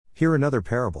Hear another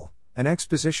parable, an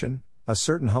exposition. A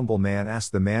certain humble man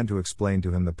asked the man to explain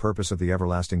to him the purpose of the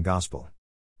everlasting gospel.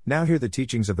 Now hear the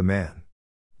teachings of the man.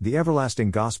 The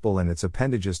everlasting gospel and its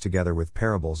appendages, together with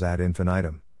parables ad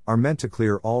infinitum, are meant to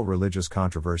clear all religious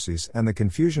controversies and the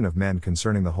confusion of men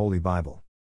concerning the Holy Bible.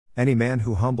 Any man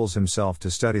who humbles himself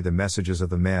to study the messages of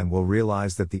the man will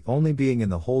realize that the only being in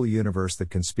the whole universe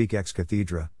that can speak ex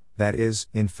cathedra, that is,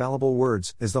 infallible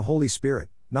words, is the Holy Spirit,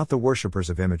 not the worshippers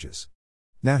of images.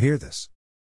 Now hear this.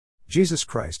 Jesus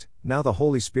Christ, now the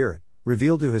Holy Spirit,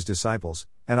 revealed to his disciples,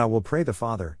 and I will pray the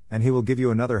Father, and he will give you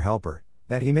another helper,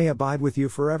 that he may abide with you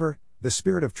forever, the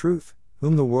Spirit of truth,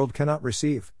 whom the world cannot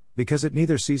receive, because it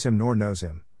neither sees him nor knows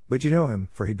him, but you know him,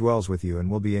 for he dwells with you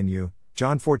and will be in you.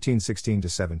 John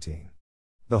 14:16-17.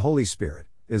 The Holy Spirit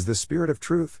is the Spirit of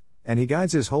truth, and he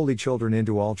guides his holy children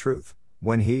into all truth.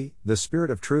 When he, the Spirit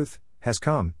of truth, has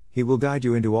come, he will guide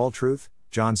you into all truth.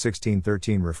 John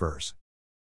 16:13 refers.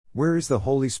 Where is the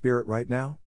Holy Spirit right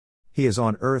now? He is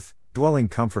on earth, dwelling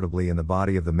comfortably in the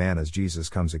body of the man as Jesus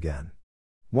comes again.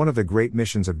 One of the great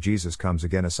missions of Jesus comes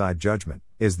again aside judgment,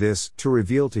 is this, to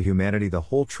reveal to humanity the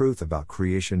whole truth about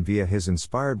creation via his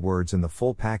inspired words in the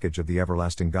full package of the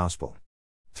everlasting gospel.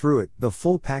 Through it, the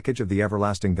full package of the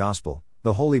everlasting gospel,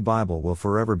 the Holy Bible will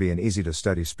forever be an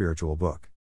easy-to-study spiritual book.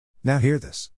 Now hear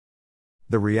this.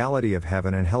 The reality of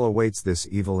heaven and hell awaits this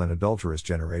evil and adulterous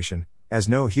generation, as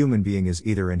no human being is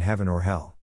either in heaven or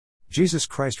hell. Jesus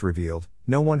Christ revealed,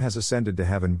 no one has ascended to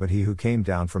heaven but he who came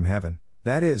down from heaven,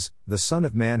 that is, the Son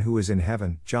of Man who is in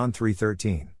heaven. John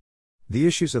 3:13. The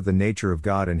issues of the nature of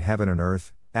God in heaven and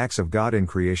earth, acts of God in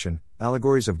creation,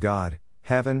 allegories of God,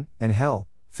 heaven, and hell,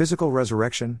 physical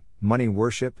resurrection, money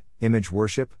worship, image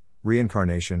worship,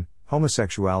 reincarnation,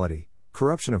 homosexuality,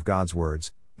 corruption of God's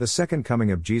words, the second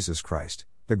coming of Jesus Christ,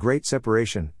 the great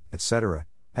separation, etc.,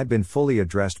 had been fully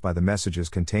addressed by the messages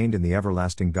contained in the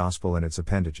everlasting gospel and its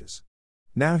appendages.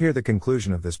 Now hear the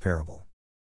conclusion of this parable.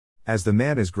 As the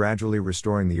man is gradually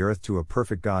restoring the earth to a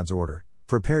perfect God's order,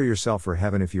 prepare yourself for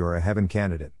heaven if you are a heaven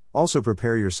candidate, also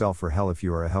prepare yourself for hell if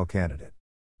you are a hell candidate.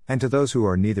 And to those who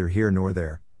are neither here nor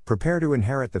there, prepare to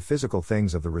inherit the physical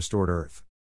things of the restored earth.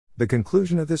 The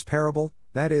conclusion of this parable,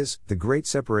 that is, the great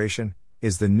separation,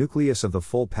 is the nucleus of the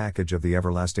full package of the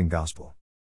everlasting gospel.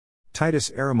 Titus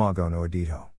Aramagon Oedito.